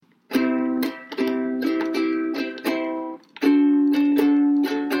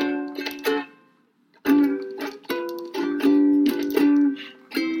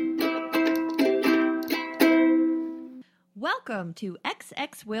welcome to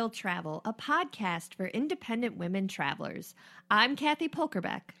XX Will Travel, a podcast for independent women travelers. I'm Kathy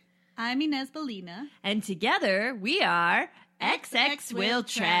Polkerbeck. I'm Inez Bellina. And together we are XX Will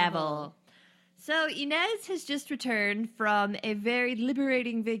Travel. So Inez has just returned from a very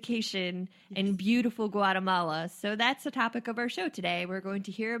liberating vacation in beautiful Guatemala. So that's the topic of our show today. We're going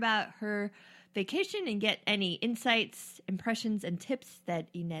to hear about her vacation and get any insights, impressions, and tips that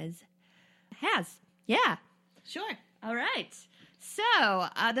Inez has. Yeah. Sure. All right. So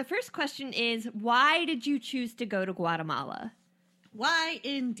the first question is, why did you choose to go to Guatemala? Why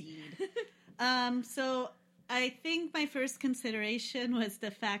indeed? So I think my first consideration was the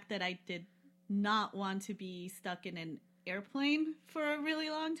fact that I did not want to be stuck in an airplane for a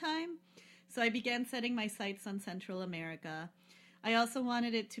really long time. So I began setting my sights on Central America. I also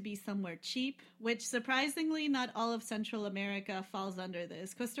wanted it to be somewhere cheap, which surprisingly not all of Central America falls under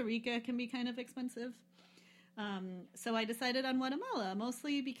this. Costa Rica can be kind of expensive. So I decided on Guatemala,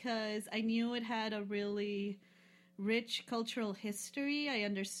 mostly because I knew it had a really rich cultural history. I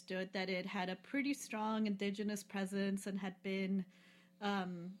understood that it had a pretty strong indigenous presence and had been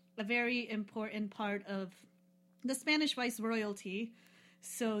a very important part of the Spanish viceroyalty.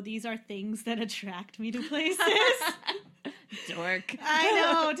 So these are things that attract me to places. Dork. I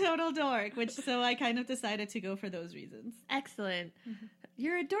know, total dork. So I kind of decided to go for those reasons. Excellent.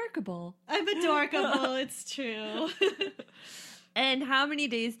 You're adorkable. I'm adorkable, it's true. And how many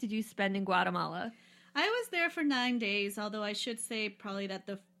days did you spend in Guatemala? I was there for 9 days, although I should say probably that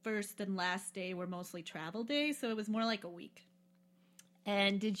the first and last day were mostly travel days, so it was more like a week.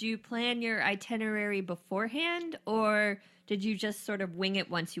 And did you plan your itinerary beforehand, or did you just sort of wing it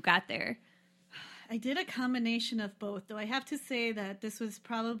once you got there? I did a combination of both, though I have to say that this was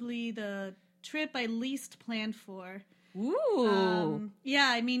probably the trip I least planned for. Ooh. Yeah,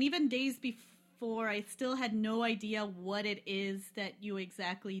 I mean, even days before, I still had no idea what it is that you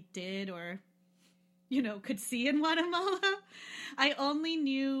exactly did or, could see in Guatemala. I only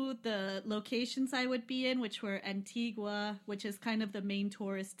knew the locations I would be in, which were Antigua, which is kind of the main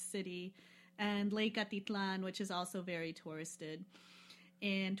tourist city, and Lake Atitlan, which is also very touristed.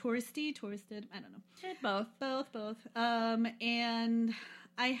 And touristed, I don't know. Both. And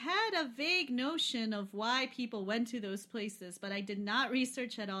I had a vague notion of why people went to those places, but I did not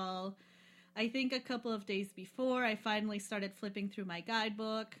research at all. I think a couple of days before, I finally started flipping through my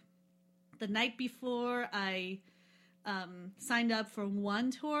guidebook. The night before, I signed up for one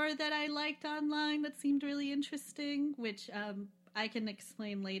tour that I liked online that seemed really interesting, which I can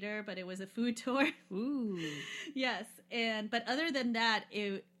explain later, but it was a food tour. Ooh. Yes. But other than that,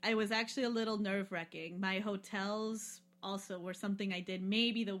 I was actually a little nerve-wracking. My hotels also were something I did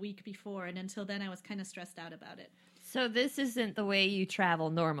maybe the week before, and until then I was kind of stressed out about it. So this isn't the way you travel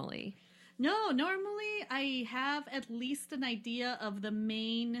normally? No, normally I have at least an idea of the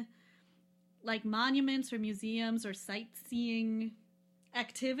main, monuments or museums or sightseeing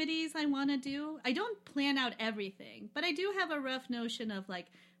activities I want to do. I don't plan out everything, but I do have a rough notion of,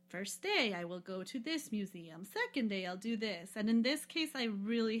 first day I will go to this museum, second day I'll do this. And in this case, I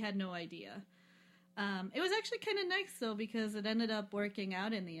really had no idea. It was actually kind of nice, though, because it ended up working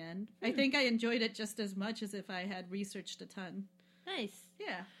out in the end. I think I enjoyed it just as much as if I had researched a ton. Nice.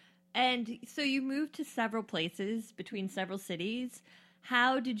 Yeah. And so you moved to several places between several cities.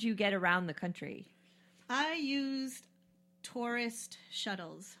 How did you get around the country? I used tourist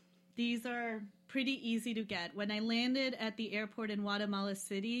shuttles. These are pretty easy to get. When I landed at the airport in Guatemala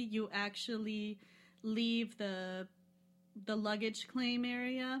City, you actually leave the luggage claim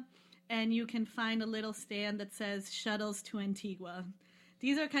area, and you can find a little stand that says shuttles to Antigua.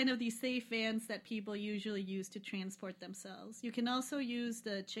 These are kind of the safe vans that people usually use to transport themselves. You can also use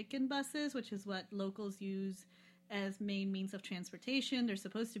the chicken buses, which is what locals use as main means of transportation. They're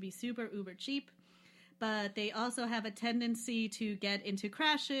supposed to be super uber cheap, but they also have a tendency to get into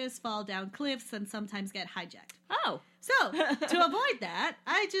crashes, fall down cliffs, and sometimes get hijacked. Oh. So, to avoid that,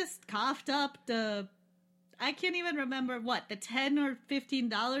 I just coughed up I can't even remember the $10 or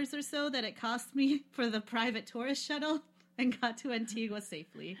 $15 or so that it cost me for the private tourist shuttle, and got to Antigua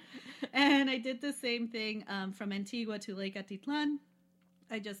safely. And I did the same thing from Antigua to Lake Atitlan.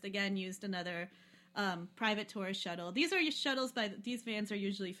 I just, again, used another private tourist shuttle. These are shuttles these vans are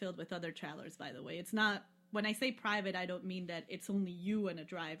usually filled with other travelers, by the way. It's not, when I say private, I don't mean that it's only you and a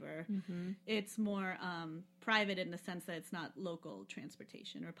driver. Mm-hmm. It's more private in the sense that it's not local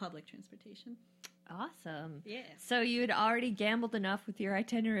transportation or public transportation. Awesome. Yeah. So you had already gambled enough with your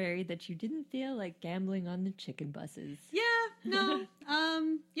itinerary that you didn't feel like gambling on the chicken buses. Yeah, no.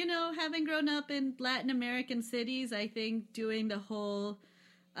 Having grown up in Latin American cities, I think doing the whole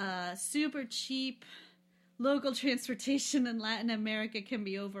super cheap local transportation in Latin America can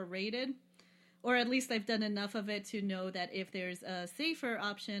be overrated. Or at least I've done enough of it to know that if there's a safer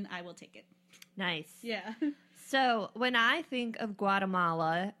option, I will take it. Nice. Yeah. So when I think of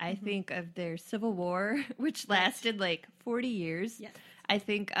Guatemala, I think of their civil war, which lasted like 40 years. Yes. I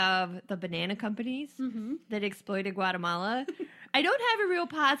think of the banana companies that exploited Guatemala. I don't have a real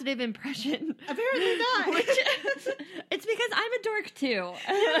positive impression. Apparently not. It's because I'm a dork too.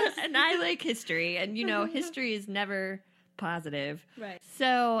 And I like history. And, you know, history is never positive. Right.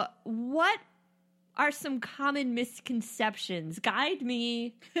 So what are some common misconceptions? Guide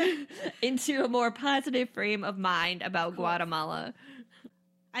me into a more positive frame of mind about Guatemala.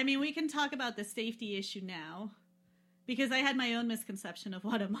 I mean, we can talk about the safety issue now, because I had my own misconception of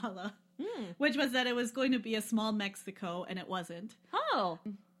Guatemala, which was that it was going to be a small Mexico, and it wasn't. Oh.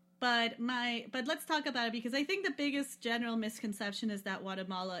 But let's talk about it, because I think the biggest general misconception is that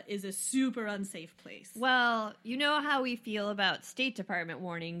Guatemala is a super unsafe place. Well, you know how we feel about State Department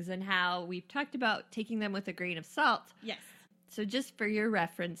warnings and how we've talked about taking them with a grain of salt. Yes. So just for your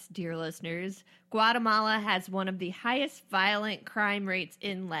reference, dear listeners, Guatemala has one of the highest violent crime rates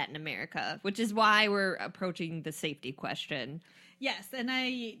in Latin America, which is why we're approaching the safety question. Yes, and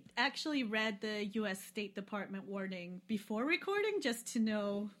I actually read the U.S. State Department warning before recording just to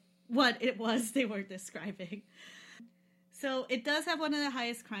know what it was they were describing. So it does have one of the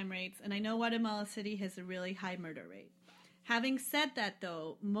highest crime rates, and I know Guatemala City has a really high murder rate. Having said that,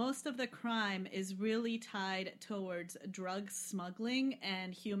 though, most of the crime is really tied towards drug smuggling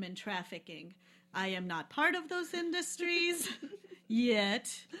and human trafficking. I am not part of those industries yet.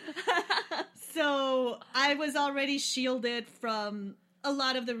 So I was already shielded from a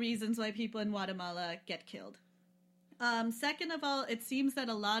lot of the reasons why people in Guatemala get killed. Second of all, it seems that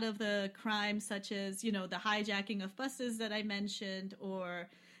a lot of the crimes, such as, you know, the hijacking of buses that I mentioned, or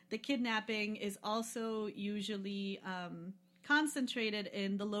the kidnapping, is also usually concentrated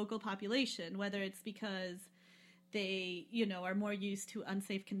in the local population, whether it's because they, you know, are more used to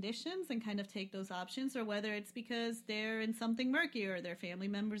unsafe conditions and kind of take those options, or whether it's because they're in something murky or their family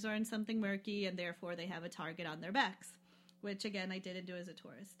members are in something murky and therefore they have a target on their backs, which, again, I didn't do as a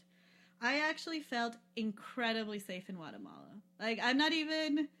tourist. I actually felt incredibly safe in Guatemala. Like, I'm not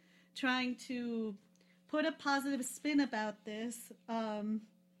even trying to put a positive spin about this.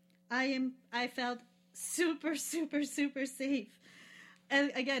 I felt super, super, super safe.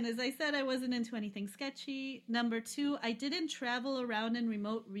 And again, as I said, I wasn't into anything sketchy. Number two, I didn't travel around in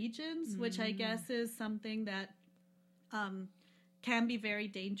remote regions, which I guess is something that can be very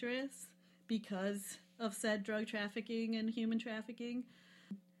dangerous because of said drug trafficking and human trafficking.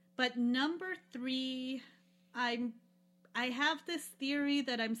 But number three, I have this theory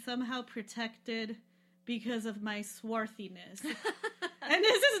that I'm somehow protected because of my swarthiness. And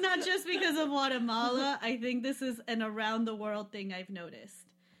this is not just because of Guatemala. I think this is an around-the-world thing I've noticed.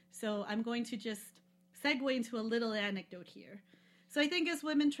 So I'm going to just segue into a little anecdote here. So I think as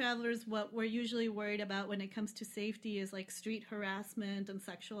women travelers, what we're usually worried about when it comes to safety is like street harassment and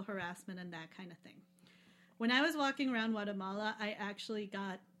sexual harassment and that kind of thing. When I was walking around Guatemala, I actually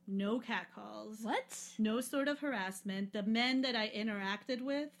got no catcalls. What? No sort of harassment. The men that I interacted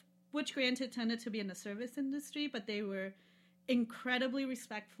with, which granted tended to be in the service industry, but they were incredibly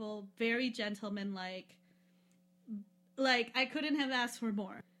respectful, very gentlemanlike. Like, I couldn't have asked for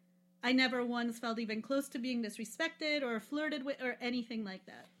more. I never once felt even close to being disrespected or flirted with or anything like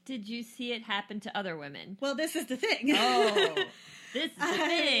that. Did you see it happen to other women? Well, this is the thing. Oh, this is the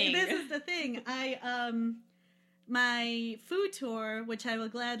thing. This is the thing. My food tour, which I will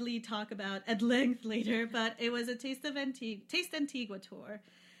gladly talk about at length later, but it was a Taste Antigua tour.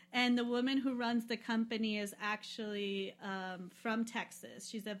 And the woman who runs the company is actually from Texas.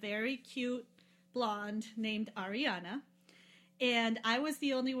 She's a very cute blonde named Ariana. And I was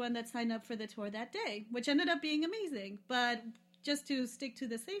the only one that signed up for the tour that day, which ended up being amazing. But just to stick to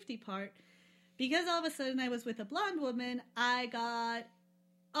the safety part, because all of a sudden I was with a blonde woman, I got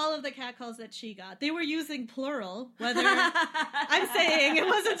all of the catcalls that she got. They were using plural, whether I'm saying it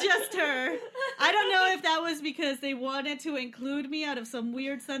wasn't just her. I don't know if that was because they wanted to include me out of some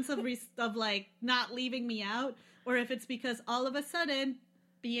weird sense of like not leaving me out, or if it's because all of a sudden,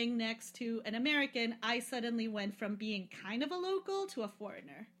 being next to an American, I suddenly went from being kind of a local to a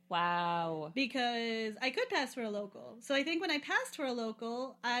foreigner. Wow. Because I could pass for a local. So I think when I passed for a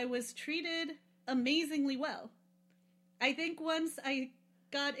local, I was treated amazingly well. I think once I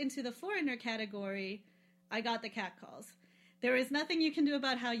got into the foreigner category, I got the catcalls. There is nothing you can do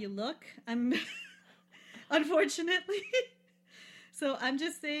about how you look. Unfortunately. So I'm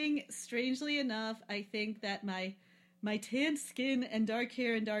just saying, strangely enough, I think that my my tanned skin and dark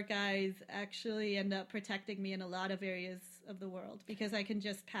hair and dark eyes actually end up protecting me in a lot of areas of the world because I can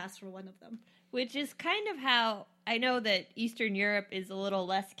just pass for one of them. Which is kind of how I know that Eastern Europe is a little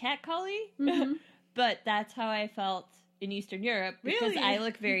less catcally, but that's how I felt in Eastern Europe because Really? I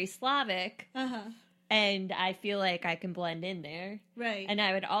look very Slavic. Uh-huh. And I feel like I can blend in there. Right. And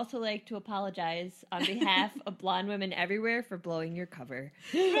I would also like to apologize on behalf of blonde women everywhere for blowing your cover.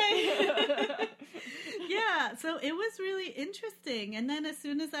 Right. Yeah, so it was really interesting. And then as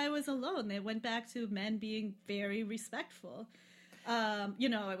soon as I was alone, they went back to men being very respectful.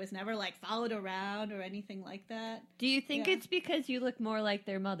 I was never like followed around or anything like that. Do you think it's because you look more like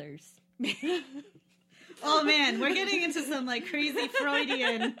their mothers? Oh man, we're getting into some like crazy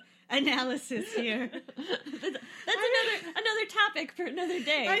Freudian analysis here. That's another topic for another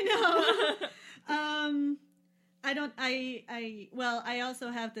day. I know. I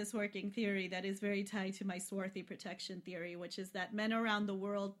also have this working theory that is very tied to my swarthy protection theory, which is that men around the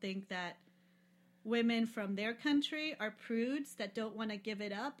world think that women from their country are prudes that don't want to give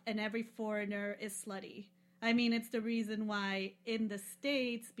it up, and every foreigner is slutty. I mean, it's the reason why in the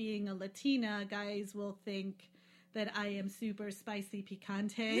States, being a Latina, guys will think that I am super spicy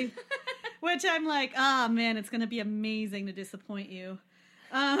picante, which I'm like, man, it's going to be amazing to disappoint you.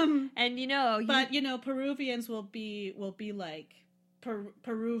 And Peruvians will be like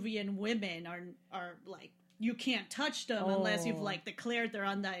Peruvian women are like, you can't touch them unless you've like declared their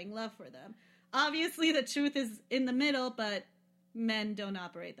undying love for them. Obviously, the truth is in the middle, but men don't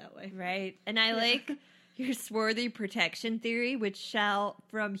operate that way. Right. And I like your swarthy protection theory, which shall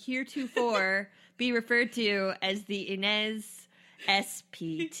from heretofore be referred to as the Inez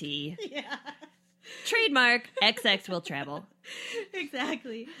SPT. Yeah. Trademark XX will travel.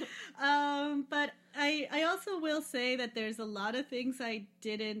 Exactly. But I also will say that there's a lot of things I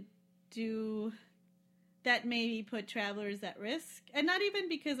didn't do that maybe put travelers at risk. And not even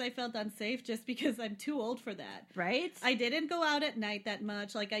because I felt unsafe, just because I'm too old for that. Right? I didn't go out at night that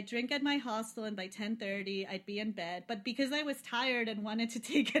much. Like, I drink at my hostel, and by 10:30, I'd be in bed. But because I was tired and wanted to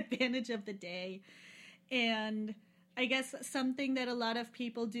take advantage of the day. And I guess something that a lot of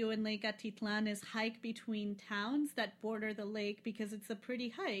people do in Lake Atitlan is hike between towns that border the lake because it's a pretty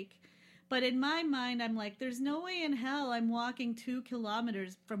hike. But in my mind, I'm like, there's no way in hell I'm walking 2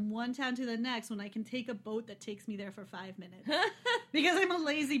 kilometers from one town to the next when I can take a boat that takes me there for 5 minutes. Because I'm a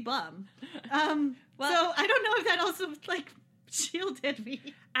lazy bum. So I don't know if that also, like, shielded me.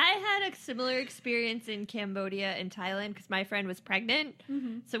 I had a similar experience in Cambodia and Thailand because my friend was pregnant.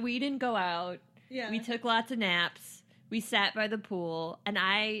 Mm-hmm. So we didn't go out. Yeah. We took lots of naps. We sat by the pool, and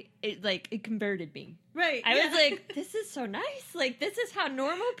it converted me. Right. I was like, this is so nice. Like, this is how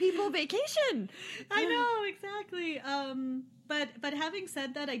normal people vacation. I know, exactly. But having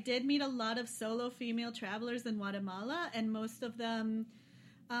said that, I did meet a lot of solo female travelers in Guatemala, and most of them,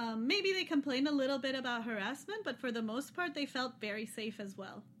 maybe they complained a little bit about harassment, but for the most part, they felt very safe as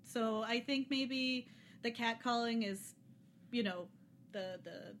well. So I think maybe the catcalling is,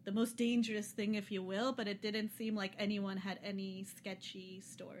 the most dangerous thing, if you will, but it didn't seem like anyone had any sketchy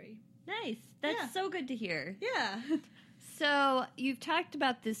story. Nice. That's so good to hear. Yeah. So you've talked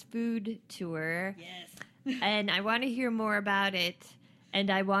about this food tour. Yes. And I want to hear more about it. And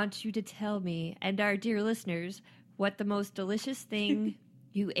I want you to tell me and our dear listeners what the most delicious thing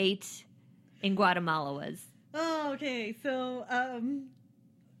you ate in Guatemala was. Oh, okay. So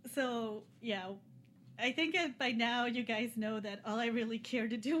yeah. I think by now you guys know that all I really care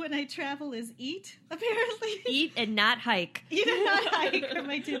to do when I travel is eat, apparently. Eat and not hike. Eat and not hike are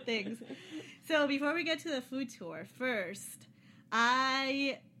my two things. So before we get to the food tour, first,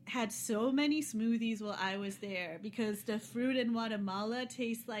 I had so many smoothies while I was there because the fruit in Guatemala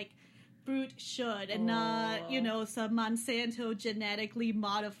tastes like fruit should and not, some Monsanto genetically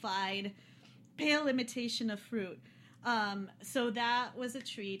modified pale imitation of fruit. So that was a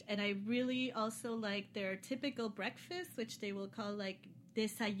treat, and I really also like their typical breakfast, which they will call like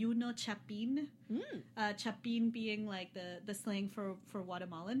desayuno chapin. Chapin being like the slang for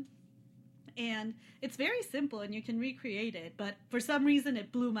Guatemalan. And it's very simple, and you can recreate it, but for some reason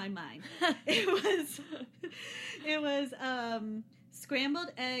it blew my mind. It was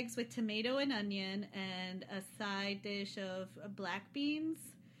scrambled eggs with tomato and onion, and a side dish of black beans,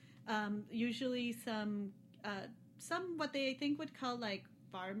 usually some what they think would call like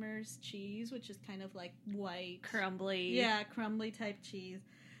farmer's cheese, which is kind of like white, crumbly. Yeah, crumbly type cheese.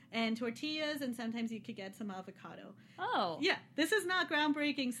 And tortillas, and sometimes you could get some avocado. Oh. Yeah, this is not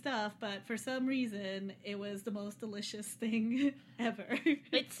groundbreaking stuff, but for some reason, it was the most delicious thing ever.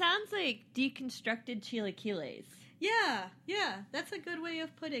 It sounds like deconstructed chilaquiles. Yeah, that's a good way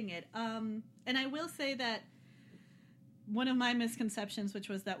of putting it. And I will say that one of my misconceptions, which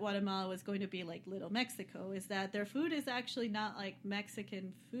was that Guatemala was going to be like Little Mexico, is that their food is actually not like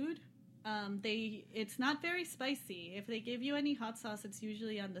Mexican food. It's not very spicy. If they give you any hot sauce, it's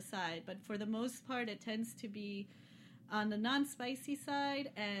usually on the side, but for the most part, it tends to be on the non-spicy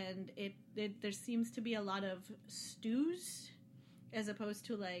side, and there seems to be a lot of stews as opposed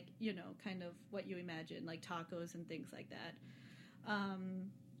to like, kind of what you imagine, like tacos and things like that.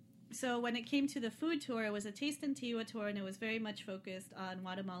 So when it came to the food tour, it was a Taste Antigua tour, and it was very much focused on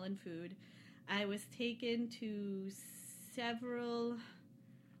Guatemalan food. I was taken to several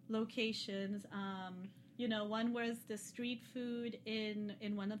locations. One was the street food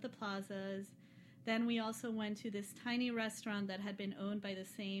in one of the plazas. Then we also went to this tiny restaurant that had been owned by the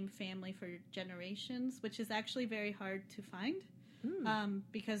same family for generations, which is actually very hard to find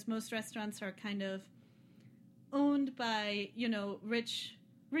because most restaurants are kind of owned by, rich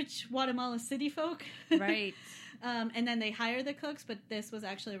Guatemala city folk. Right. And then they hire the cooks, but this was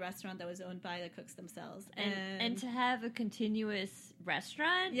actually a restaurant that was owned by the cooks themselves. And to have a continuous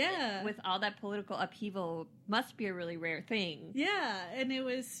restaurant with all that political upheaval must be a really rare thing. Yeah, and it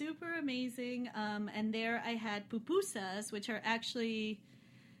was super amazing. And there I had pupusas, which are actually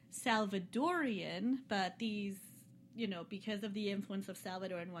Salvadorian, but these, because of the influence of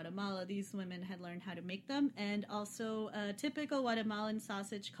Salvador and Guatemala, these women had learned how to make them. And also a typical Guatemalan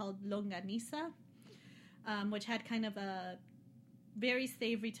sausage called longaniza, which had kind of a very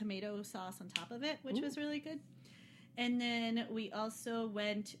savory tomato sauce on top of it, which was really good. And then we also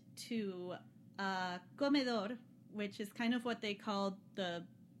went to comedor, which is kind of what they call the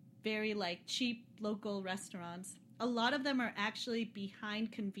very, cheap local restaurants. A lot of them are actually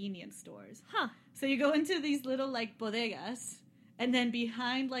behind convenience stores. Huh. So you go into these little, bodegas, and then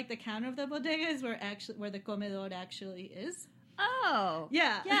behind, the counter of the bodega is where the comedor actually is. Oh.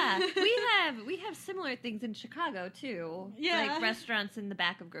 Yeah. Yeah. We have similar things in Chicago too. Yeah. Like restaurants in the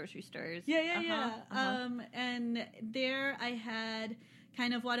back of grocery stores. Yeah. And there I had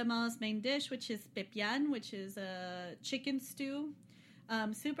kind of Guatemala's main dish, which is pepián, which is a chicken stew.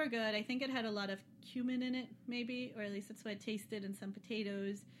 Super good. I think it had a lot of cumin in it, maybe, or at least that's what I tasted, and some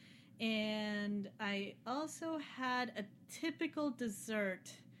potatoes. And I also had a typical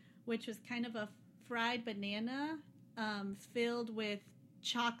dessert, which was kind of a fried banana filled with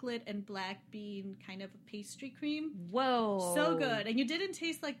chocolate and black bean kind of a pastry cream. Whoa. So good. And you didn't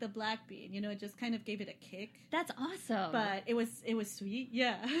taste like the black bean, it just kind of gave it a kick. That's awesome. But it was sweet,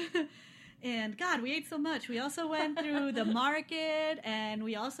 yeah. And God, we ate so much. We also went through the market, and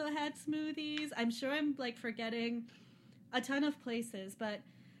we also had smoothies. I'm sure I'm forgetting a ton of places, but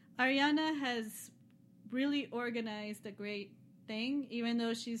Ariana has really organized a great thing. Even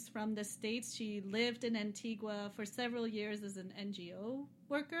though she's from the States, she lived in Antigua for several years as an NGO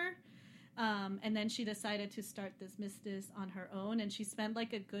worker. And then she decided to start this business on her own, and she spent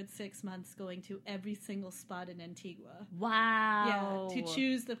a good 6 months going to every single spot in Antigua. Wow. Yeah, to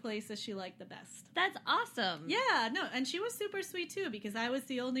choose the places she liked the best. That's awesome. Yeah, no, and she was super sweet too, because I was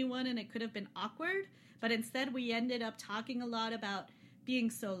the only one and it could have been awkward, but instead we ended up talking a lot about being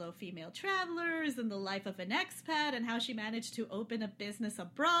solo female travelers and the life of an expat and how she managed to open a business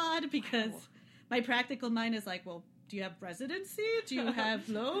abroad, because my practical mind is well, do you have residency? Do you have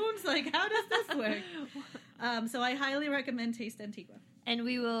loans? How does this work? So I highly recommend Taste Antigua. And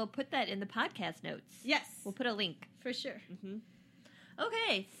we will put that in the podcast notes. Yes. We'll put a link. For sure. Mm-hmm.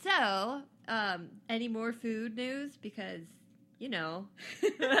 Okay, so any more food news? Because, That's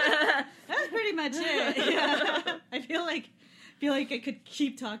pretty much it. Yeah. I feel like I could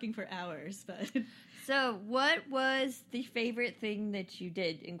keep talking for hours, but... So what was the favorite thing that you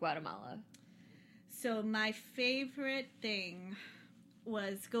did in Guatemala? So my favorite thing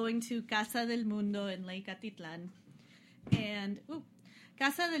was going to Casa del Mundo in Lake Atitlan. And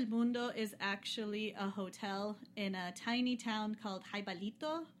Casa del Mundo is actually a hotel in a tiny town called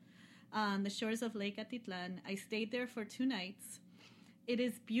Jaibalito on the shores of Lake Atitlan. I stayed there for 2 nights. It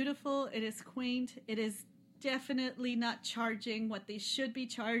is beautiful. It is quaint. It is definitely not charging what they should be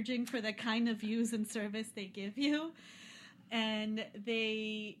charging for the kind of views and service they give you. And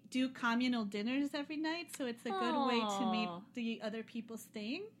they do communal dinners every night, so it's a good way to meet the other people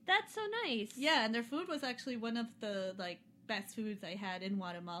staying. That's so nice. Yeah, and their food was actually one of the best foods I had in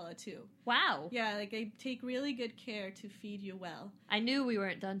Guatemala too. Wow. Yeah, they take really good care to feed you well. I knew we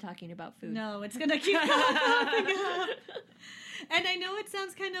weren't done talking about food. No, it's gonna keep popping up. And I know it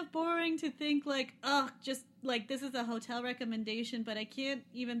sounds kind of boring to think just this is a hotel recommendation, but I can't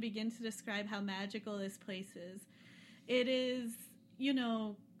even begin to describe how magical this place is. It is,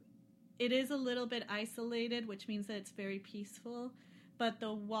 it is a little bit isolated, which means that it's very peaceful, but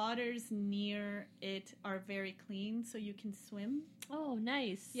the waters near it are very clean, so you can swim. Oh,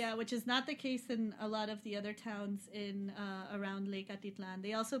 nice. Yeah, which is not the case in a lot of the other towns in around Lake Atitlan.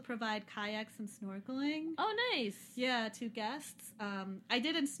 They also provide kayaks and snorkeling. Oh, nice. Yeah, to guests. I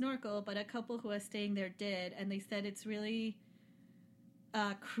didn't snorkel, but a couple who was staying there did, and they said it's really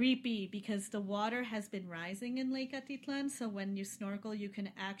creepy because the water has been rising in Lake Atitlan, so when you snorkel, you can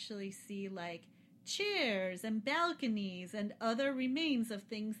actually see, like, chairs and balconies and other remains of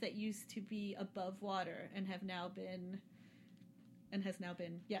things that used to be above water and has now been,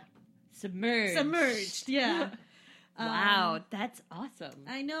 submerged, yeah. Wow, that's awesome.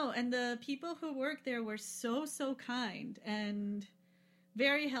 I know, and the people who work there were so kind and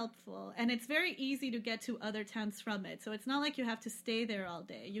very helpful, and it's very easy to get to other towns from it, so it's not like you have to stay there all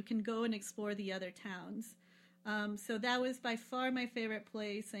day. You can go and explore the other towns. So that was by far my favorite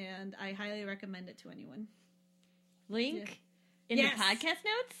place, and I highly recommend it to anyone. Link in the podcast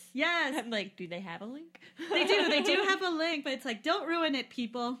notes? Yes. I'm like, do they have a link? They do have a link, but it's like, don't ruin it,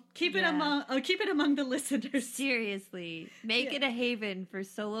 people. Keep it among the listeners. Seriously. Make it a haven for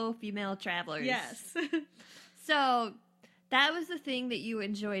solo female travelers. Yes. So, that was the thing that you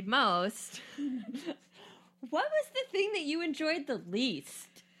enjoyed most. What was the thing that you enjoyed the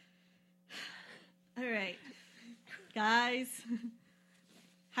least? All right. Guys,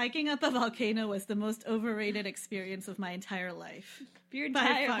 hiking up a volcano was the most overrated experience of my entire life. Your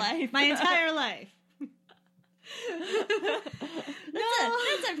entire life? My entire life.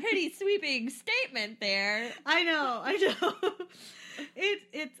 That's a pretty sweeping statement there. I know.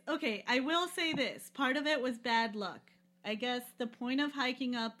 It's okay. I will say this. Part of it was bad luck. I guess the point of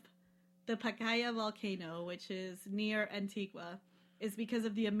hiking up the Pacaya volcano, which is near Antigua, is because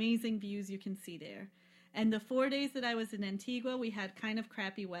of the amazing views you can see there. And the 4 days that I was in Antigua, we had kind of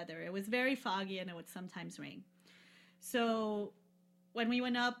crappy weather. It was very foggy and it would sometimes rain. So when we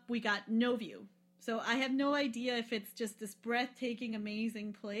went up, we got no view. So I have no idea if it's just this breathtaking,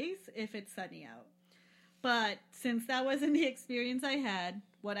 amazing place, if it's sunny out. But since that wasn't the experience I had,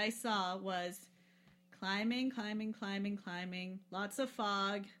 what I saw was climbing, lots of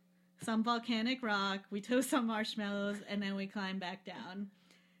fog, some volcanic rock, we toast some marshmallows, and then we climbed back down.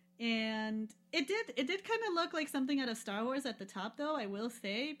 And it did kind of look like something out of Star Wars at the top, though, I will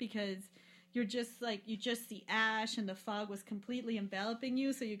say, because you just see ash and the fog was completely enveloping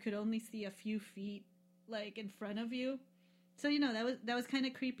you, so you could only see a few feet, like, in front of you. So, that was kind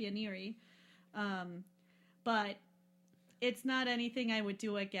of creepy and eerie. But it's not anything I would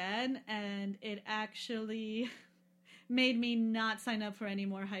do again, and it actually made me not sign up for any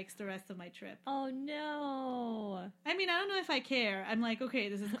more hikes the rest of my trip. Oh, no. I mean, I don't know if I care. I'm like, okay,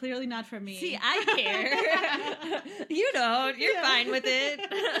 this is clearly not for me. See, I care. You don't. You're fine with it.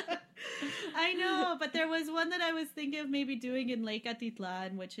 I know, but there was one that I was thinking of maybe doing in Lake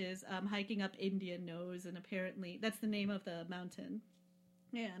Atitlan, which is hiking up Indian Nose, and apparently that's the name of the mountain.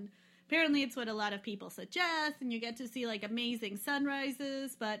 And apparently it's what a lot of people suggest, and you get to see, like, amazing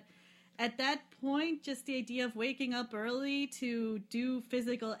sunrises, but at that point, just the idea of waking up early to do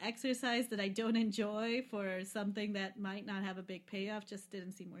physical exercise that I don't enjoy for something that might not have a big payoff just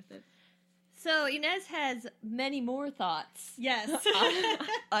didn't seem worth it. So Inez has many more thoughts. Yes.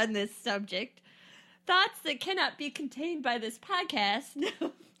 on this subject. Thoughts that cannot be contained by this podcast.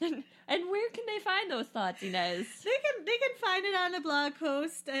 No. And where can they find those thoughts, Inez? They can find it on a blog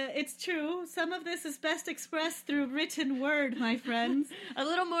post. It's true. Some of this is best expressed through written word, my friends. A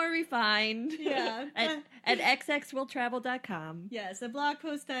little more refined. Yeah. At xxwilltravel.com. Yes, a blog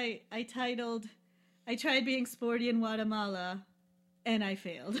post I titled, I Tried Being Sporty in Guatemala, and I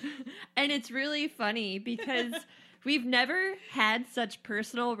failed. And it's really funny because we've never had such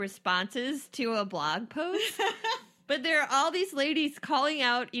personal responses to a blog post. But there are all these ladies calling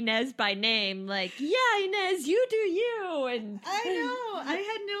out Inez by name, like, yeah, Inez, you do you. And I know. I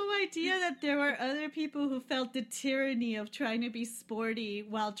had no idea that there were other people who felt the tyranny of trying to be sporty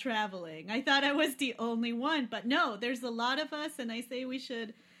while traveling. I thought I was the only one. But no, there's a lot of us, and I say we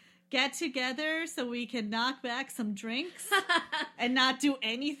should get together so we can knock back some drinks and not do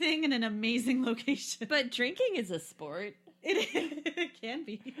anything in an amazing location. But drinking is a sport. It can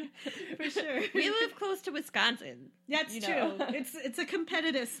be, for sure. We live close to Wisconsin. That's true. It's a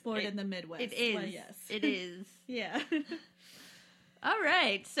competitive sport in the Midwest. It is. Well, yes. It is. Yeah. All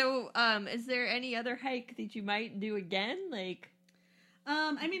right. So, is there any other hike that you might do again? Like,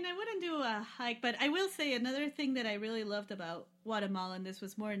 I mean, I wouldn't do a hike, but I will say another thing that I really loved about Guatemala, and this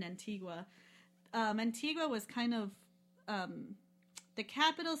was more in Antigua. Antigua was kind of the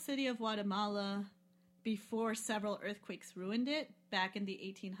capital city of Guatemala before several earthquakes ruined it back in the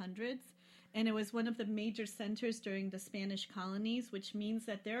 1800s. and it was one of the major centers during the Spanish colonies, which means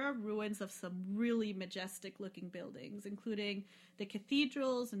that there are ruins of some really majestic-looking buildings, including the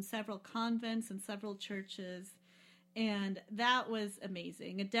cathedrals and several convents and several churches. And that was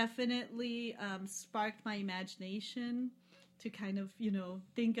amazing. It definitely sparked my imagination to kind of,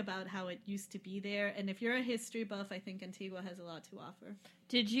 think about how it used to be there. And if you're a history buff, I think Antigua has a lot to offer.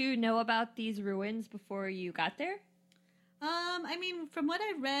 Did you know about these ruins before you got there? I mean, from what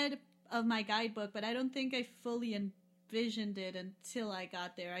I read of my guidebook, but I don't think I fully envisioned it until I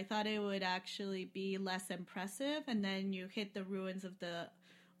got there. I thought it would actually be less impressive, and then you hit the ruins of the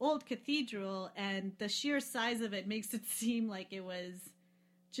old cathedral, and the sheer size of it makes it seem like it was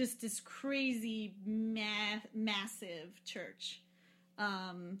just this crazy massive church.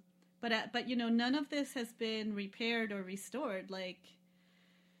 But none of this has been repaired or restored. Like,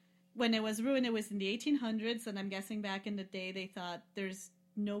 when it was ruined, it was in the 1800s, and I'm guessing back in the day they thought there's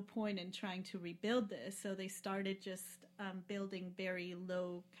no point in trying to rebuild this, so they started just building very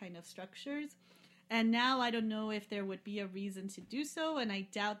low kind of structures. And now I don't know if there would be a reason to do so, and I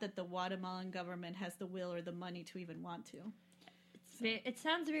doubt that the Guatemalan government has the will or the money to even want to. It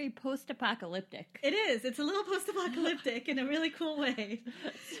sounds very post-apocalyptic. It is. It's a little post-apocalyptic in a really cool way.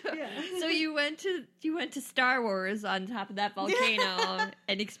 So you went to Star Wars on top of that volcano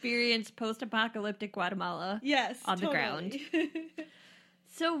and experienced post-apocalyptic Guatemala. Yes, on the ground.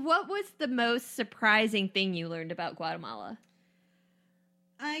 So what was the most surprising thing you learned about Guatemala?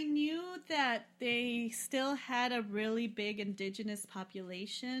 I knew that they still had a really big indigenous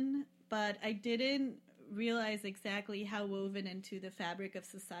population, but I didn't realize exactly how woven into the fabric of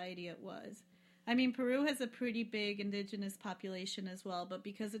society it was. I mean, Peru has a pretty big indigenous population as well, but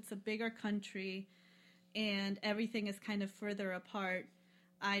because it's a bigger country and everything is kind of further apart,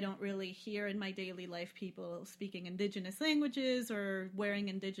 I don't really hear in my daily life people speaking indigenous languages or wearing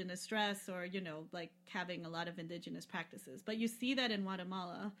indigenous dress or, like having a lot of indigenous practices. But you see that in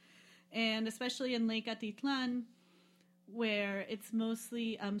Guatemala, and especially in Lake Atitlan, where it's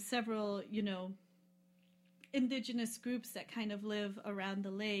mostly several, indigenous groups that kind of live around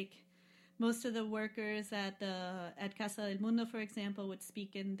the lake. Most of the workers at Casa del Mundo, for example, would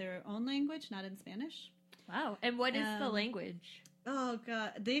speak in their own language, not in Spanish. Wow. And what is the language? Oh,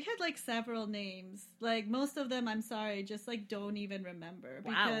 God. They had, like, several names. Like, most of them, I'm sorry, just, like, don't even remember.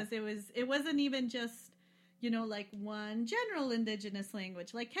 Wow. Because it wasn't even just, like, one general indigenous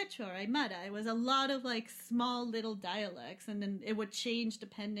language, like Quechua or Aymara. It was a lot of, like, small little dialects, and then it would change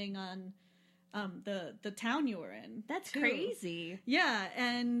depending on the town you were in. That's too. crazy. Yeah,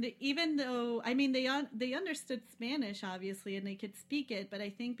 and even though, I mean, they understood Spanish, obviously, and they could speak it, but I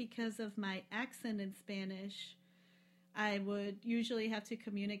think because of my accent in Spanish, I would usually have to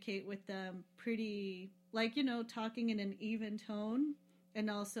communicate with them pretty, like, talking in an even tone and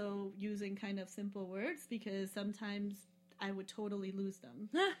also using kind of simple words, because sometimes I would totally lose them.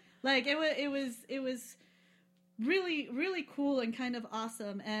 Like, it was really, really cool and kind of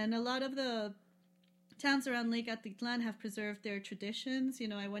awesome. And a lot of the towns around Lake Atitlan have preserved their traditions.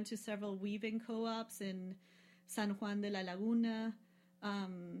 I went to several weaving co-ops in San Juan de la Laguna,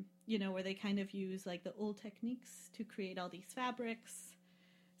 where they kind of use like the old techniques to create all these fabrics.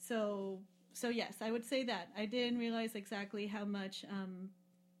 So yes, I would say that. I didn't realize exactly how much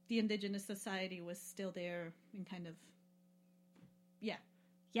the indigenous society was still there and kind of,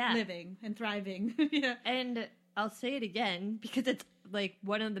 living and thriving. Yeah. And I'll say it again because it's like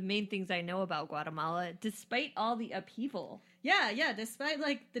one of the main things I know about Guatemala, despite all the upheaval. Yeah, despite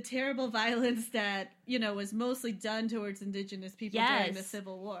like the terrible violence that, was mostly done towards indigenous people during the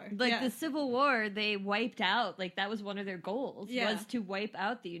Civil War. Like the Civil War, they wiped out, like that was one of their goals, was to wipe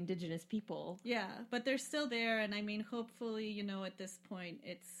out the indigenous people. Yeah, but they're still there, and I mean, hopefully, at this point,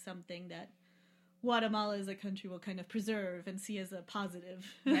 it's something that Guatemala as a country will kind of preserve and see as a positive.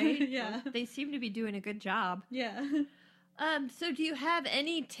 Right? Yeah. Well, they seem to be doing a good job. Yeah. So do you have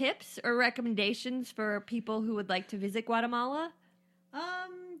any tips or recommendations for people who would like to visit Guatemala?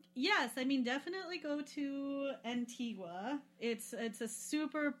 Yes, I mean, definitely go to Antigua. It's a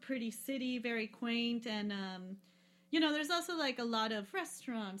super pretty city, very quaint, and, there's also, like, a lot of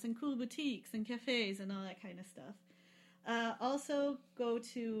restaurants and cool boutiques and cafes and all that kind of stuff. Also, go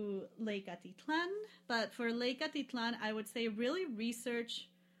to Lake Atitlan, but for Lake Atitlan, I would say really research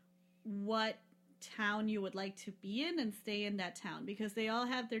what town you would like to be in and stay in that town, because they all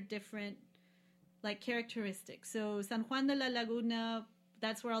have their different, like, characteristics. So San Juan de la Laguna,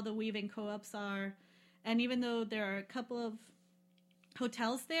 that's where all the weaving co-ops are, and even though there are a couple of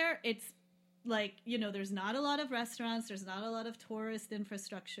hotels there, it's like, there's not a lot of restaurants, there's not a lot of tourist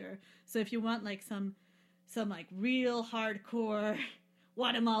infrastructure. So if you want like some like real hardcore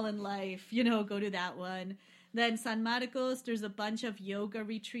Guatemalan life, go to that one. Then San Marcos, there's a bunch of yoga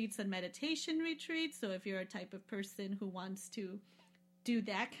retreats and meditation retreats. So if you're a type of person who wants to do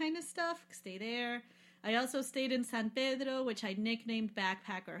that kind of stuff, stay there. I also stayed in San Pedro, which I nicknamed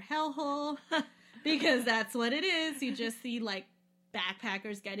Backpacker Hellhole because that's what it is. You just see like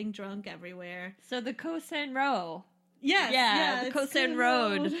backpackers getting drunk everywhere. So the Cosen Row. Yes, yeah, the Cosen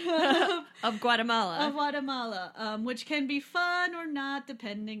Road of Guatemala. Of Guatemala, which can be fun or not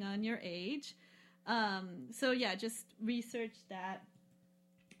depending on your age. So yeah, just research that.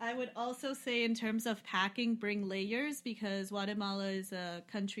 I would also say in terms of packing, bring layers because Guatemala is a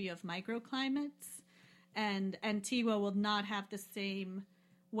country of microclimates and Antigua will not have the same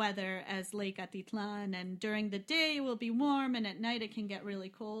weather as Lake Atitlan. And during the day it will be warm and at night it can get really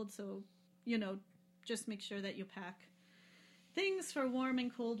cold. So, just make sure that you pack things for warm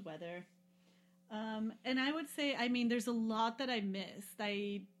and cold weather. And I would say, there's a lot that I missed.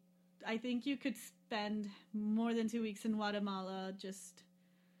 I think you could spend more than 2 weeks in Guatemala just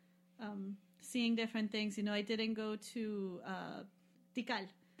seeing different things. I didn't go to Tikal.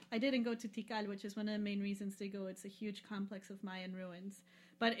 I didn't go to Tikal, which is one of the main reasons to go. It's a huge complex of Mayan ruins.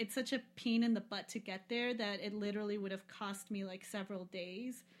 But it's such a pain in the butt to get there that it literally would have cost me like several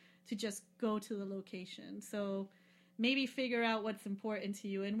days to just go to the location. So maybe figure out what's important to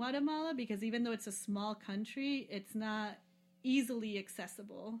you in Guatemala because even though it's a small country, it's not easily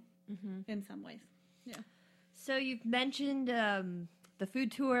accessible in some ways. Yeah. So you've mentioned the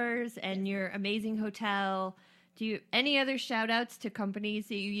food tours and your amazing hotel. Do you any other shout outs to companies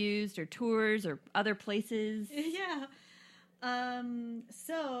that you used or tours or other places? Yeah.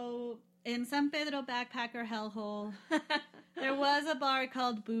 So in San Pedro Backpacker Hellhole, there was a bar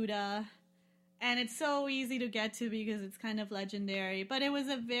called Buddha. And it's so easy to get to because it's kind of legendary. But it was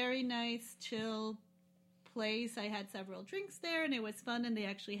a very nice, chill place. I had several drinks there, and it was fun, and they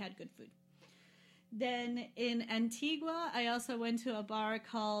actually had good food. Then in Antigua, I also went to a bar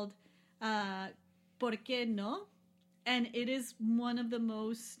called Por Qué No? And it is one of the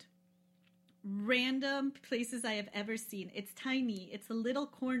most random places I have ever seen. It's tiny. It's a little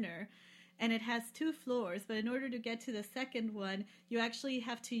corner. And it has 2 floors, but in order to get to the second one, you actually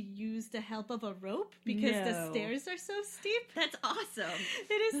have to use the help of a rope because the stairs are so steep. That's awesome.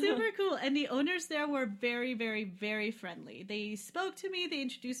 It is super cool. And the owners there were very, very, very friendly. They spoke to me. They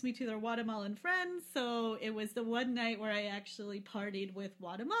introduced me to their Guatemalan friends. So it was the one night where I actually partied with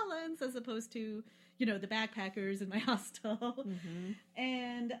Guatemalans as opposed to, the backpackers in my hostel. Mm-hmm.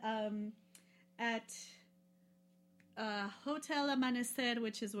 And at Hotel Amanecer,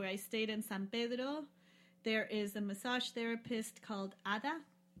 which is where I stayed in San Pedro, there is a massage therapist called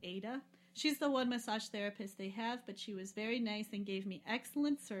Ada. She's the one massage therapist they have, but she was very nice and gave me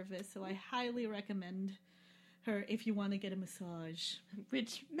excellent service, so I highly recommend her if you want to get a massage.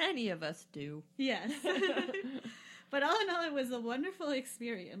 Which many of us do. Yes. But all in all, it was a wonderful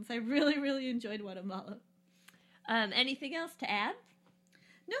experience. I really, really enjoyed Guatemala. Anything else to add?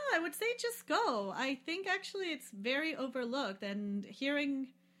 No, I would say just go. I think actually it's very overlooked, and hearing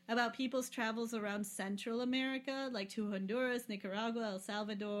about people's travels around Central America, like to Honduras, Nicaragua, El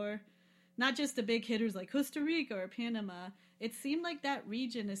Salvador, not just the big hitters like Costa Rica or Panama, it seemed like that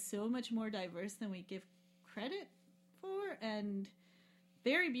region is so much more diverse than we give credit for, and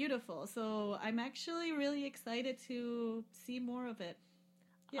very beautiful. So I'm actually really excited to see more of it.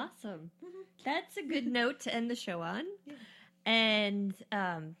 Yeah. Awesome. Mm-hmm. That's a good note to end the show on. Yeah. And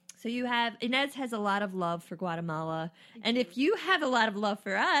so you have, Inez has a lot of love for Guatemala. And if you have a lot of love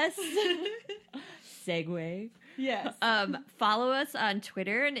for us, segue. Yes. Follow us on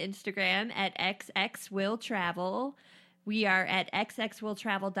Twitter and Instagram at xxwilltravel. We are at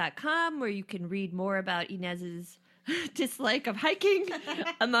xxwilltravel.com where you can read more about Inez's dislike of hiking,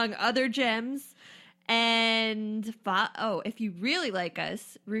 among other gems. And if you really like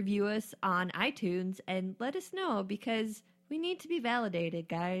us, review us on iTunes and let us know because we need to be validated,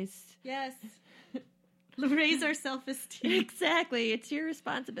 guys. Yes. Raise our self-esteem. Exactly. It's your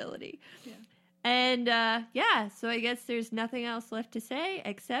responsibility. Yeah. And so I guess there's nothing else left to say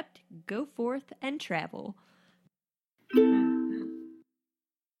except go forth and travel.